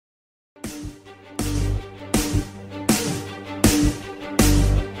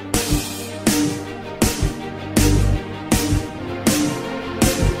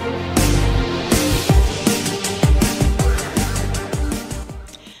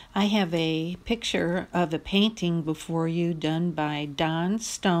I have a picture of a painting before you done by Don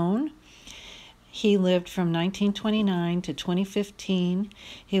Stone. He lived from 1929 to 2015.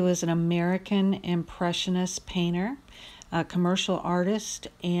 He was an American Impressionist painter, a commercial artist,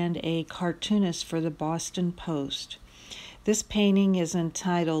 and a cartoonist for the Boston Post. This painting is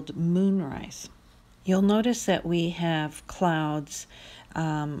entitled Moonrise. You'll notice that we have clouds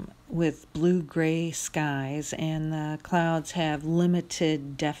with blue-gray skies, and the clouds have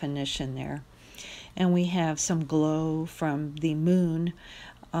limited definition there. And we have some glow from the moon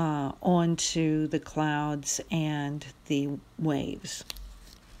onto the clouds and the waves.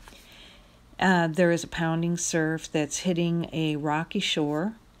 There is a pounding surf that's hitting a rocky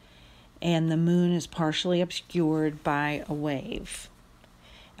shore, and the moon is partially obscured by a wave.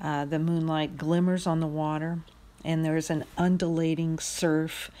 The moonlight glimmers on the water, and there's an undulating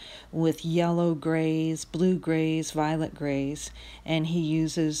surf with yellow grays, blue grays, violet grays, and he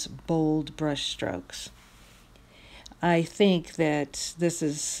uses bold brush strokes. I think that this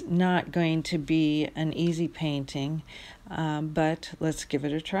is not going to be an easy painting, but let's give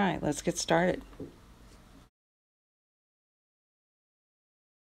it a try. Let's get started.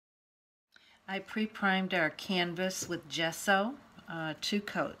 I pre-primed our canvas with gesso, 2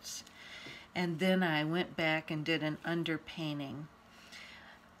 coats, and then I went back and did an underpainting.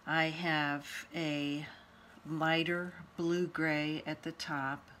 I have a lighter blue-gray at the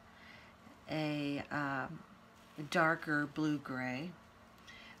top, a darker blue-gray.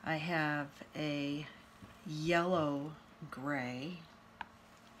 I have a yellow-gray,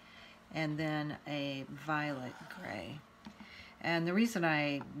 and then a violet-gray. And the reason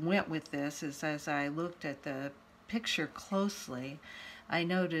I went with this is as I looked at the picture closely, I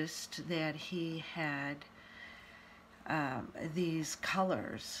noticed that he had these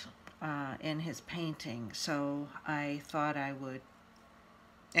colors in his painting, so I thought I would,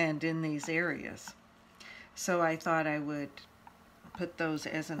 and in these areas, so I thought I would put those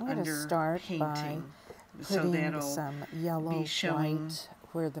as an underpainting, so that'll some yellow, be showing white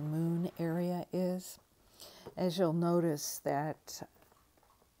where the moon area is. As you'll notice that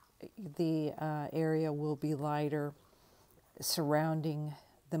the area will be lighter surrounding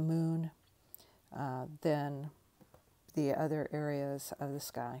the moon than the other areas of the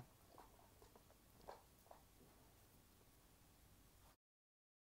sky.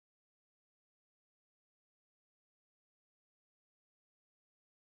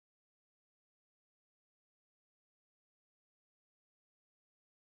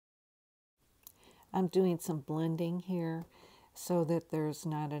 I'm doing some blending here so that there's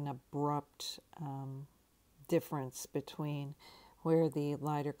not an abrupt difference between where the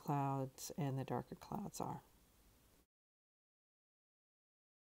lighter clouds and the darker clouds are.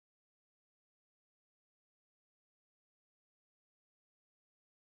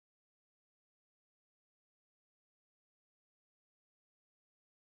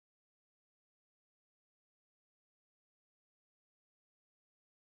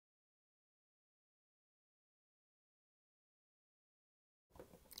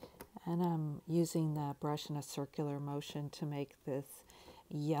 And I'm using the brush in a circular motion to make this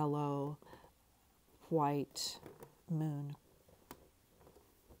yellow, white moon.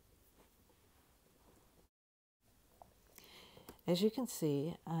 As you can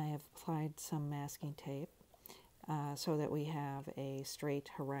see, I have applied some masking tape so that we have a straight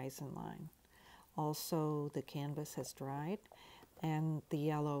horizon line. Also, the canvas has dried, and the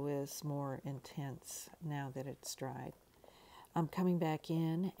yellow is more intense now that it's dried. I'm coming back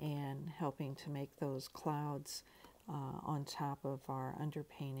in and helping to make those clouds on top of our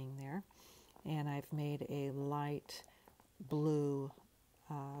underpainting there. And I've made a light blue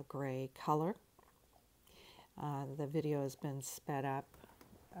gray color. The video has been sped up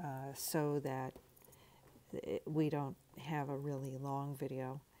so that we don't have a really long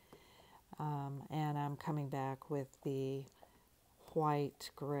video. And I'm coming back with the white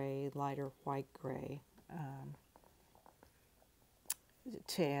gray, lighter white gray,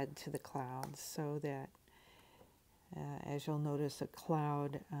 to add to the clouds, so that as you'll notice, a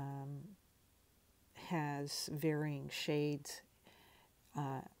cloud has varying shades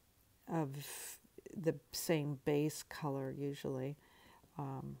of the same base color usually,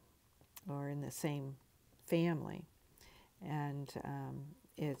 or in the same family, and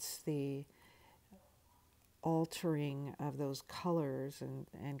it's the altering of those colors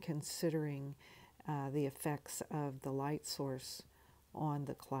and considering the effects of the light source on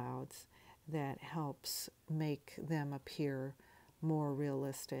the clouds that helps make them appear more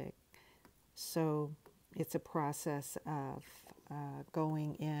realistic. So it's a process of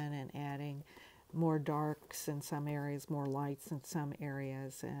going in and adding more darks in some areas, more lights in some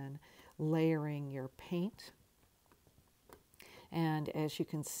areas, and layering your paint. And as you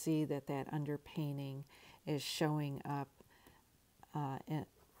can see that underpainting is showing up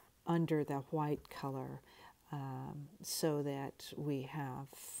under the white color, so that we have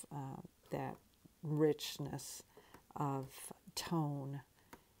that richness of tone.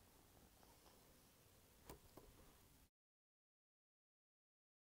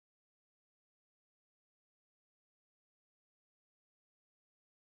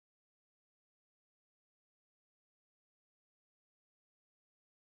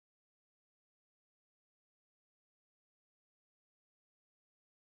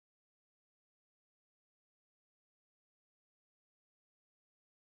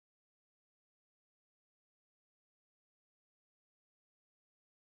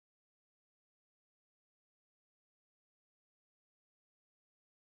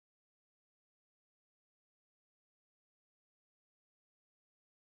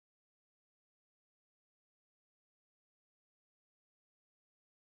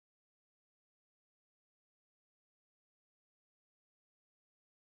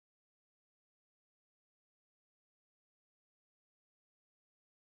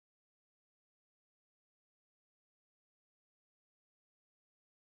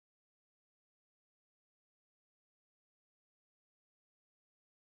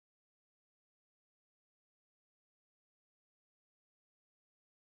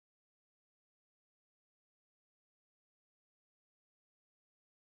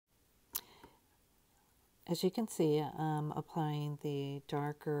 As you can see, I'm applying the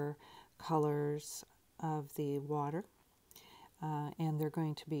darker colors of the water, and they're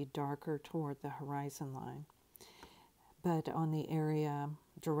going to be darker toward the horizon line. But on the area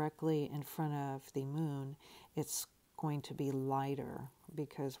directly in front of the moon, it's going to be lighter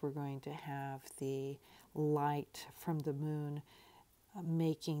because we're going to have the light from the moon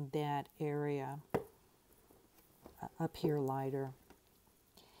making that area up here lighter.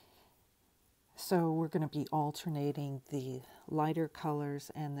 So we're going to be alternating the lighter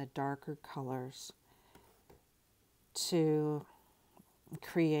colors and the darker colors to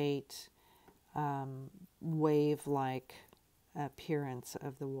create wave-like appearance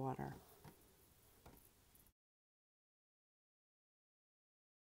of the water.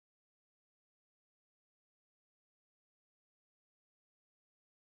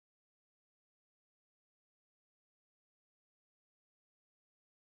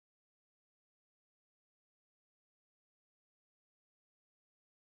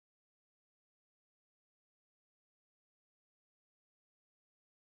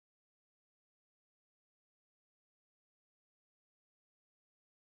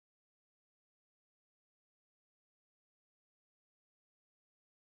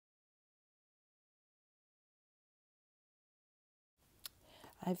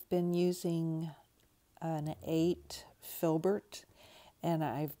 I've been using an 8 filbert, and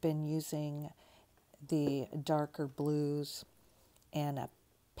I've been using the darker blues and a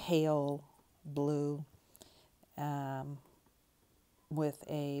pale blue with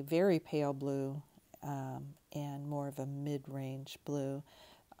a very pale blue and more of a mid-range blue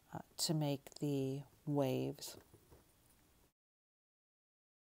to make the waves.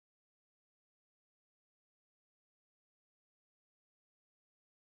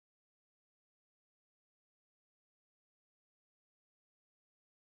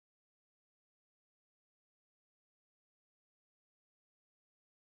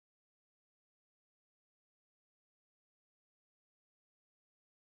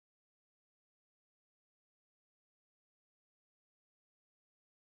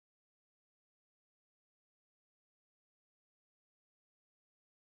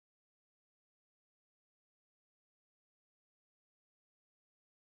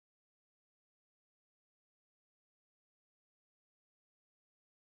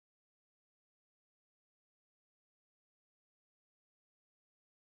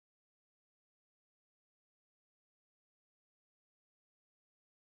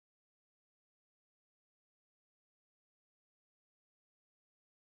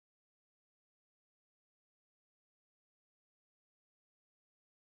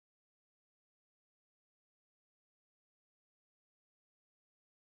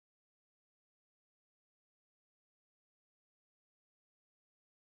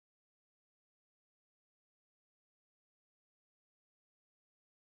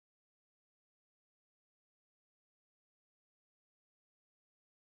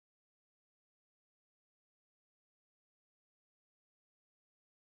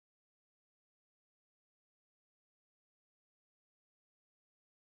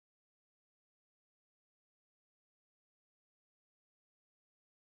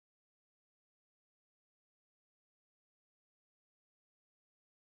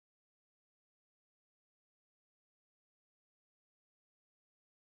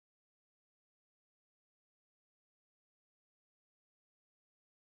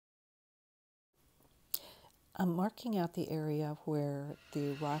 I'm marking out the area where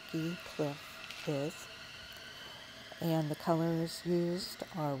the rocky cliff is, and the colors used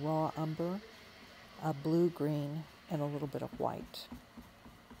are raw umber, a blue-green, and a little bit of white.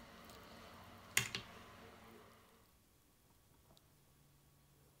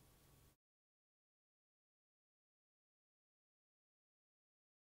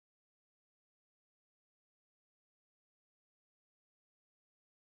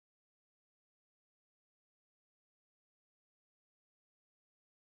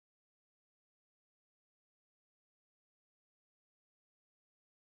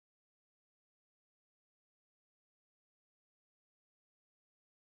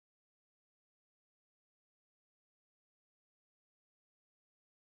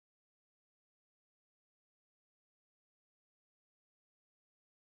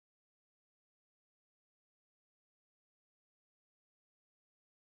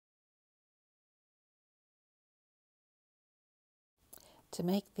 To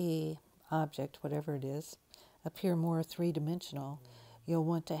make the object, whatever it is, appear more three-dimensional, you'll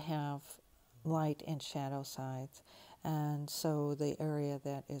want to have light and shadow sides. And so the area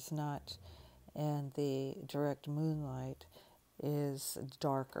that is not in the direct moonlight is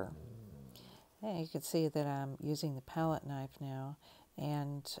darker. And you can see that I'm using the palette knife now,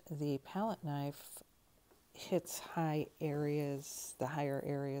 and the palette knife hits high areas, the higher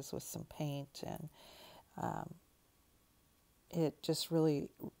areas with some paint, and it just really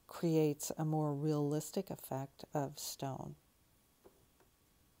creates a more realistic effect of stone.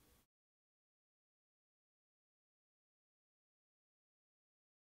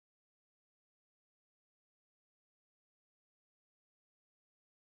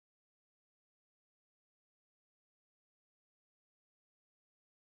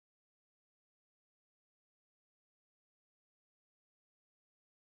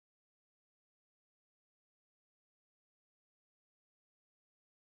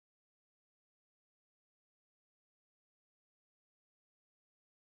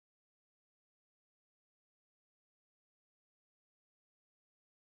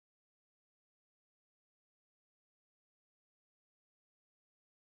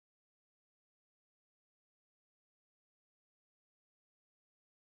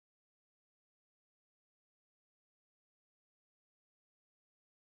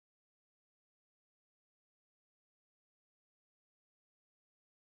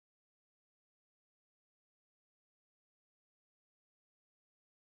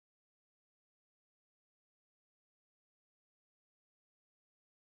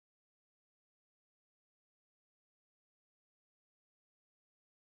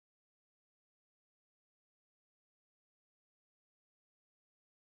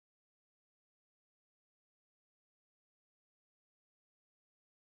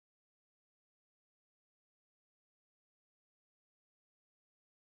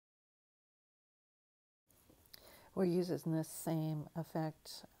 We're using this same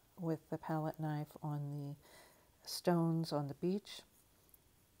effect with the palette knife on the stones on the beach.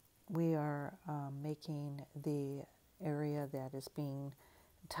 We are making the area that is being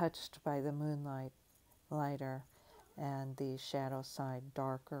touched by the moonlight lighter and the shadow side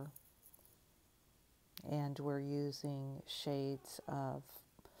darker. And we're using shades of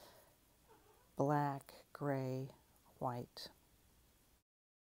black, gray, white.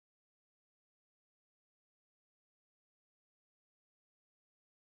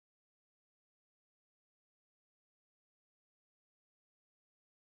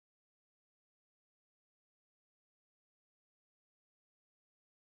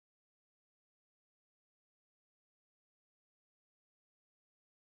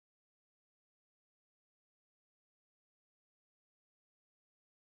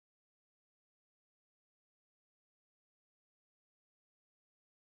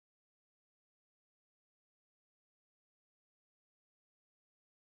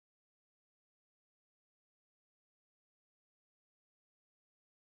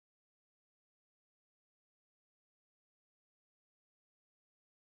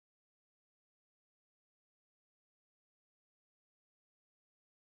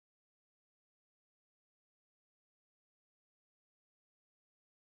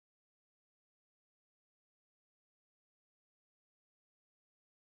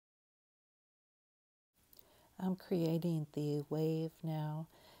 I'm creating the wave now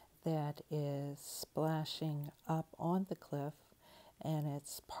that is splashing up on the cliff, and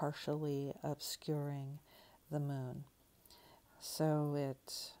it's partially obscuring the moon. So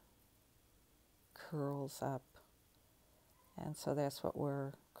it curls up, and so that's what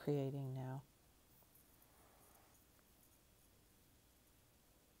we're creating now.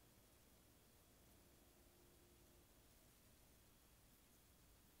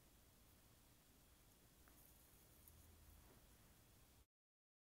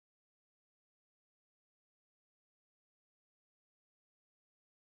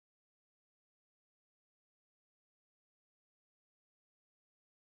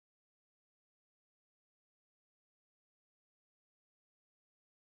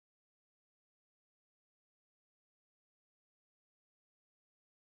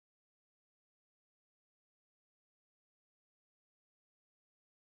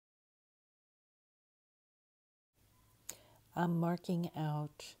 I'm marking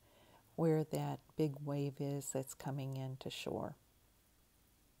out where that big wave is that's coming into shore.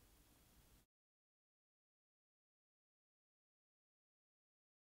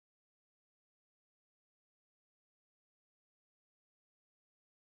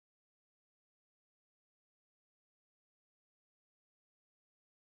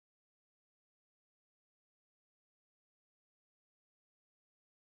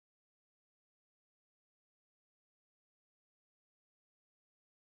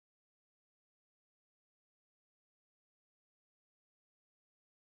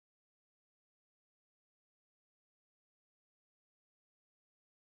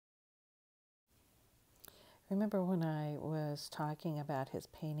 Remember when I was talking about his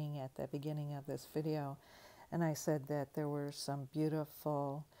painting at the beginning of this video, and I said that there were some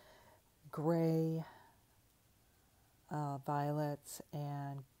beautiful gray violets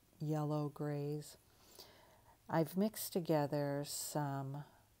and yellow grays. I've mixed together some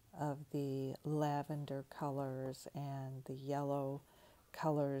of the lavender colors and the yellow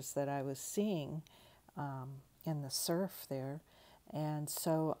colors that I was seeing in the surf there, and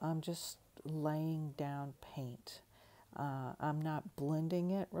so I'm just laying down paint. I'm not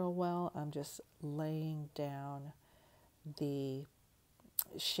blending it real well, I'm just laying down the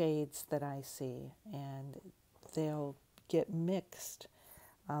shades that I see, and they'll get mixed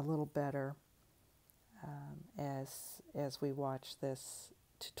a little better as we watch this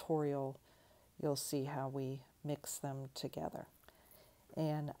tutorial. You'll see how we mix them together.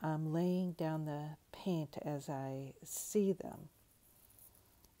 And I'm laying down the paint as I see them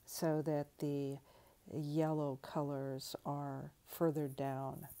so that the yellow colors are further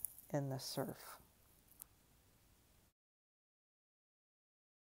down in the surf.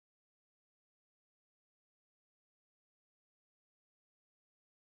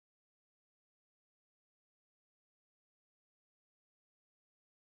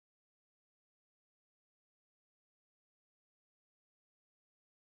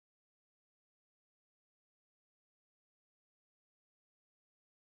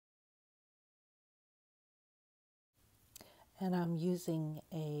 And I'm using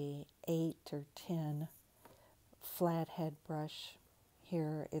a 8 or 10 flathead brush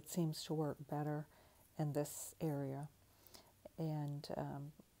here. It seems to work better in this area. And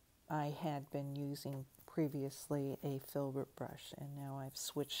I had been using previously a filbert brush, and now I've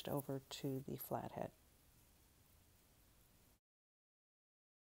switched over to the flathead.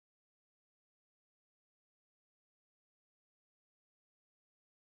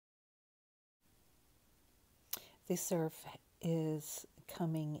 The surf is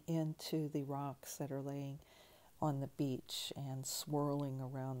coming into the rocks that are laying on the beach and swirling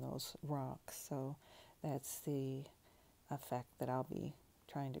around those rocks. So that's the effect that I'll be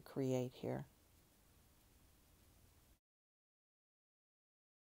trying to create here.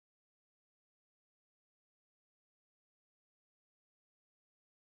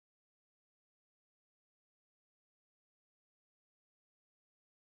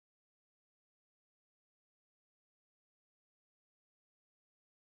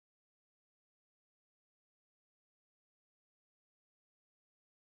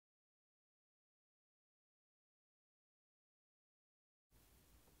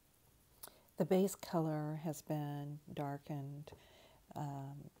 The base color has been darkened,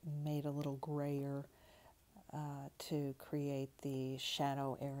 made a little grayer to create the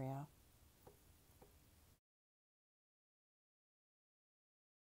shadow area.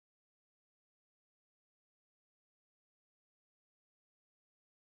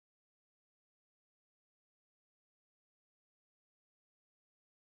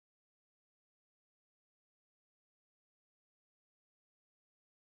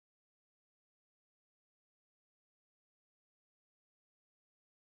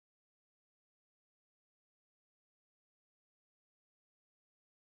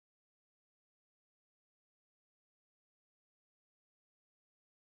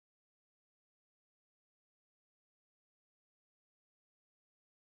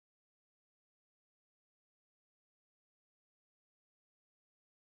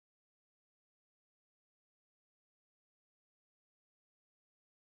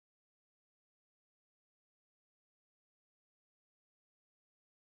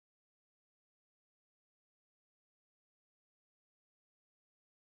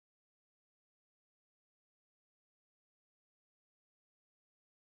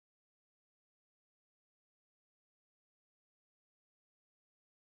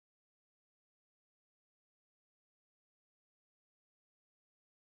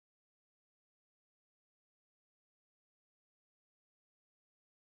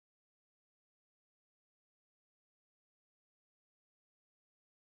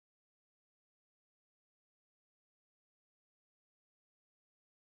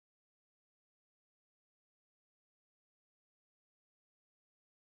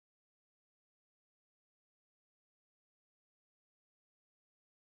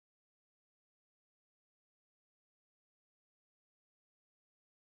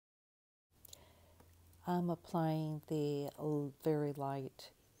 I'm applying the very light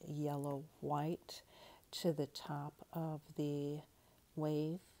yellow white to the top of the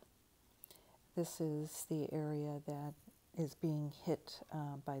wave. This is the area that is being hit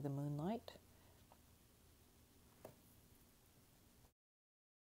by the moonlight.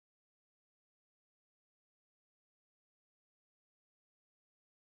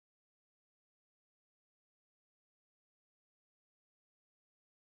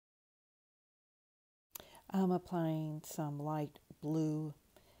 I'm applying some light blue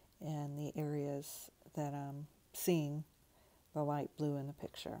in the areas that I'm seeing the light blue in the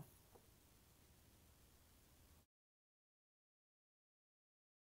picture.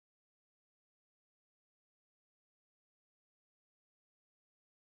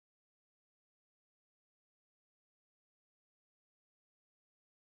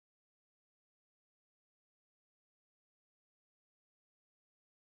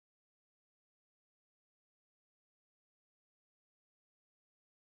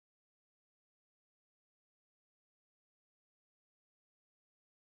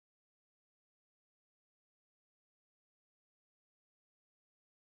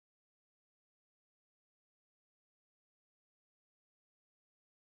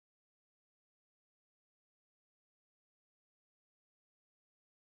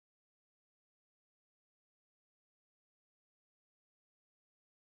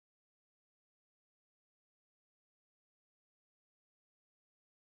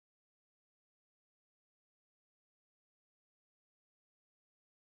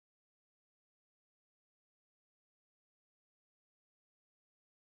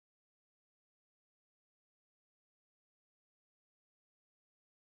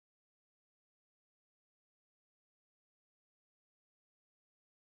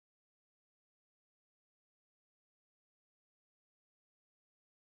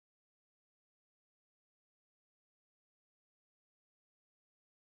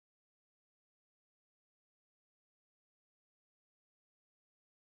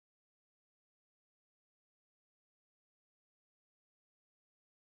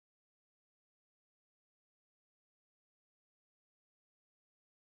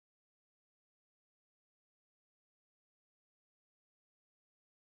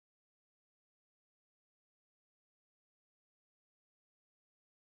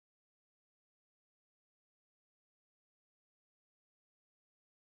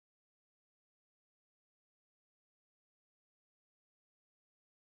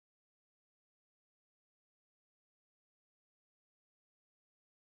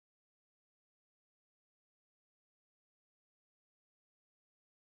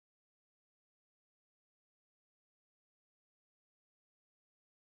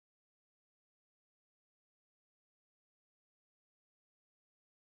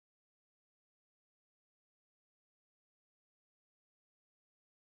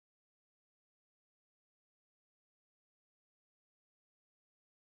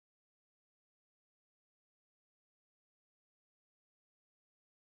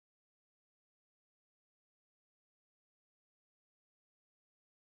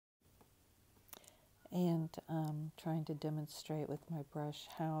 And trying to demonstrate with my brush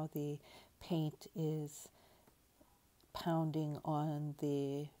how the paint is pounding on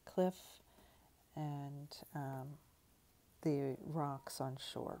the cliff and the rocks on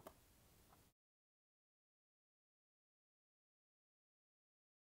shore.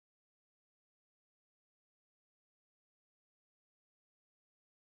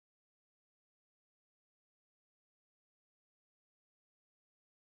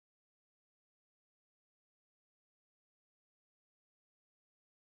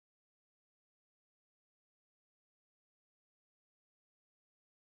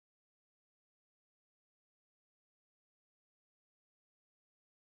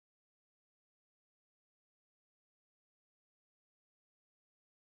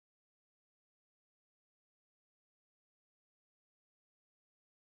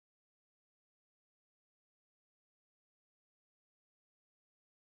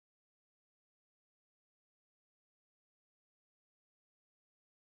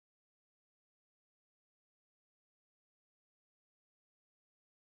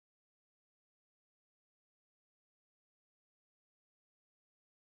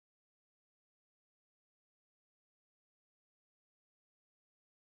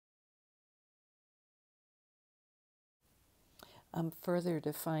 I'm further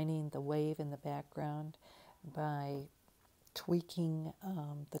defining the wave in the background by tweaking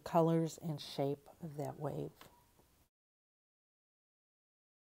the colors and shape of that wave.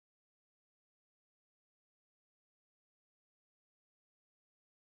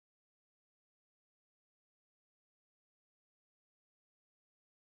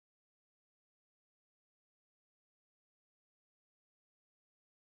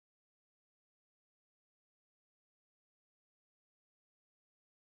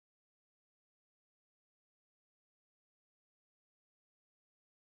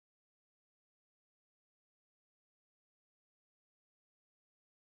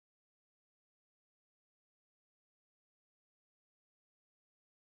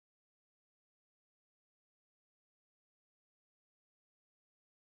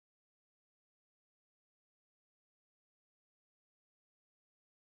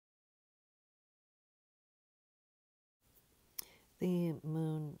 The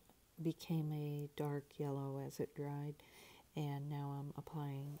moon became a dark yellow as it dried, and now I'm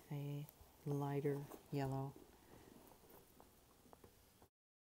applying a lighter yellow.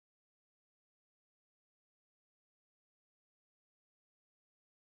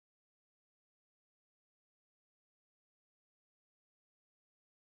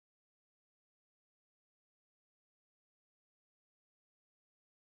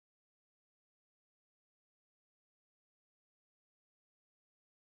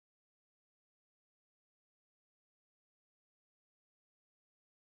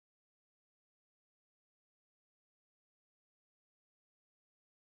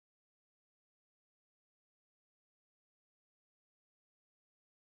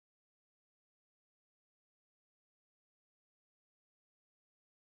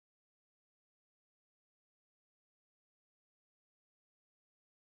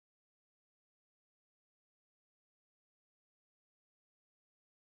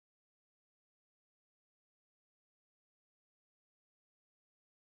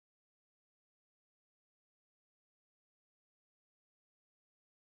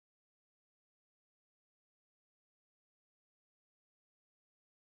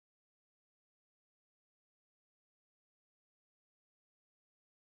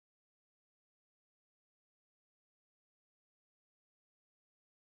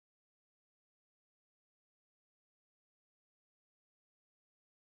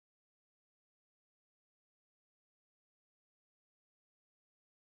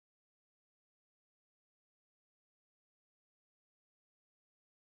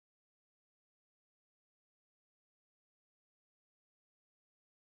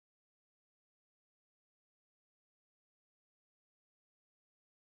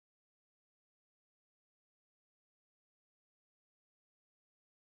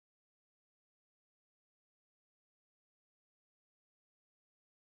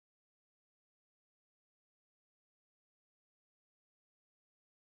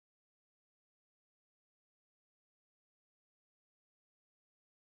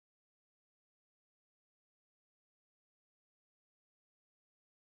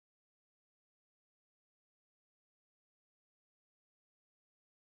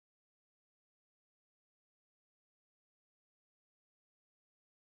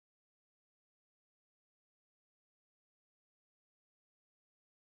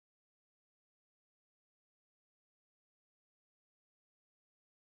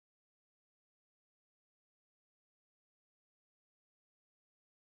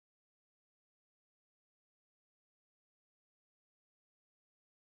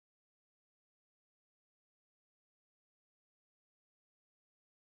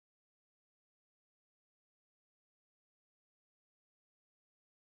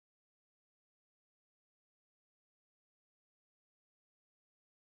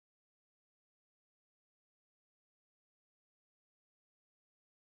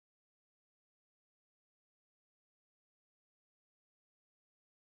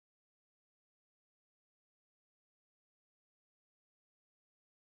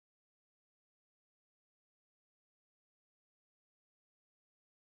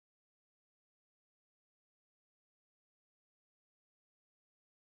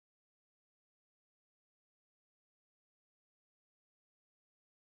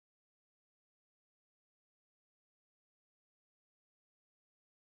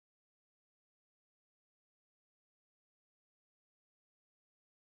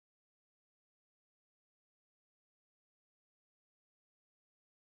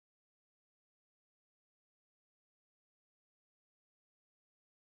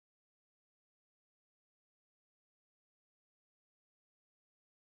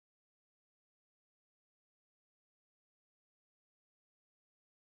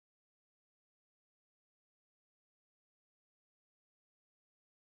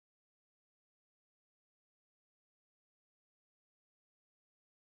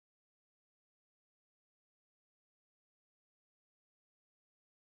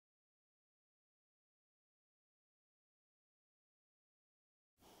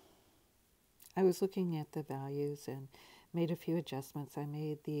 I was looking at the values and made a few adjustments. I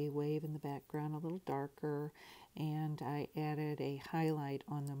made the wave in the background a little darker, and I added a highlight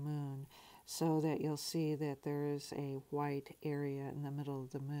on the moon so that you'll see that there's a white area in the middle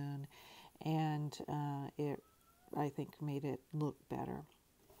of the moon, and it, I think, made it look better.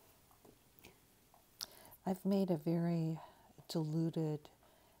 I've made a very diluted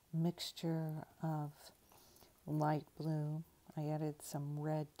mixture of light blue. I added some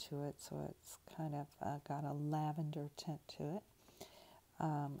red to it, so it's kind of got a lavender tint to it.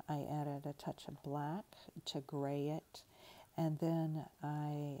 I added a touch of black to gray it, And then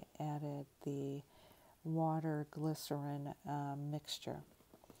I added the water glycerin mixture.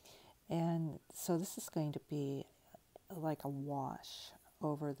 And so this is going to be like a wash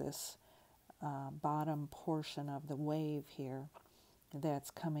over this bottom portion of the wave here that's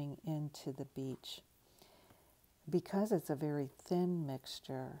coming into the beach. Because it's a very thin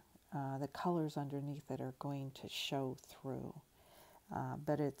mixture, the colors underneath it are going to show through,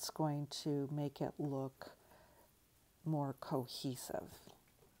 but it's going to make it look more cohesive.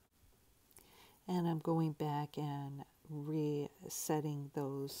 And I'm going back and resetting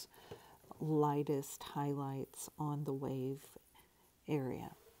those lightest highlights on the wave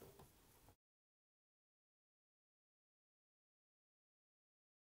area.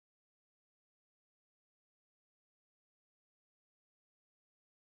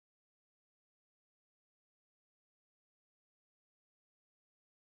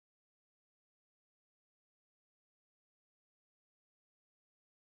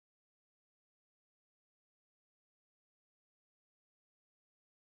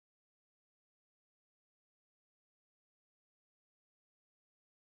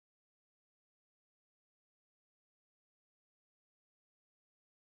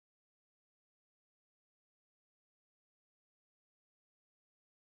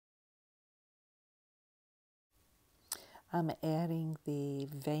 I'm adding the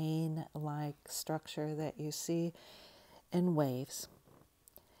vein-like structure that you see in waves,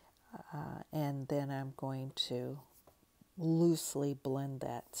 and then I'm going to loosely blend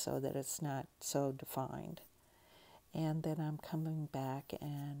that so that it's not so defined. And then I'm coming back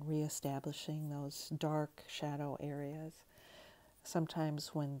and reestablishing those dark shadow areas.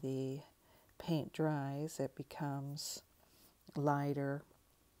 Sometimes when the paint dries, it becomes lighter,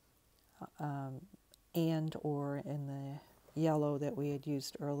 and or in the yellow that we had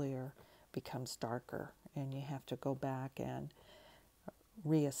used earlier becomes darker, and you have to go back and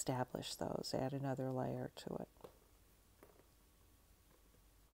reestablish those, add another layer to it.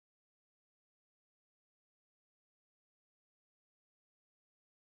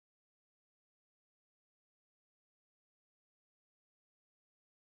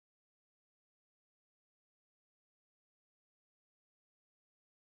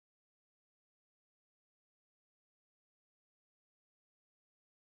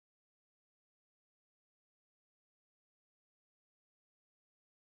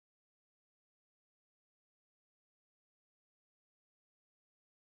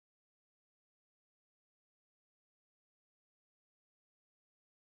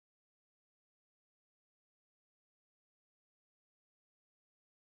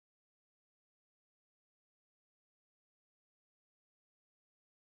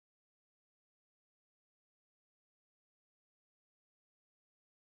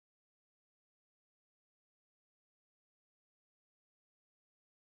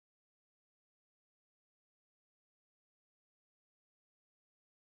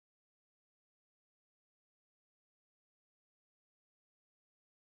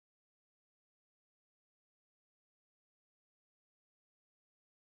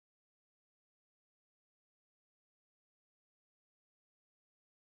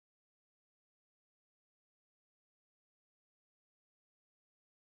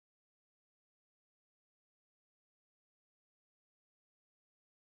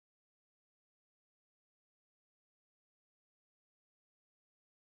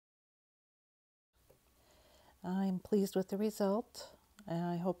 I'm pleased with the result, and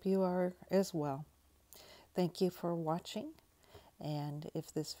I hope you are as well. Thank you for watching, and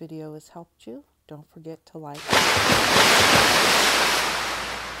if this video has helped you, don't forget to like.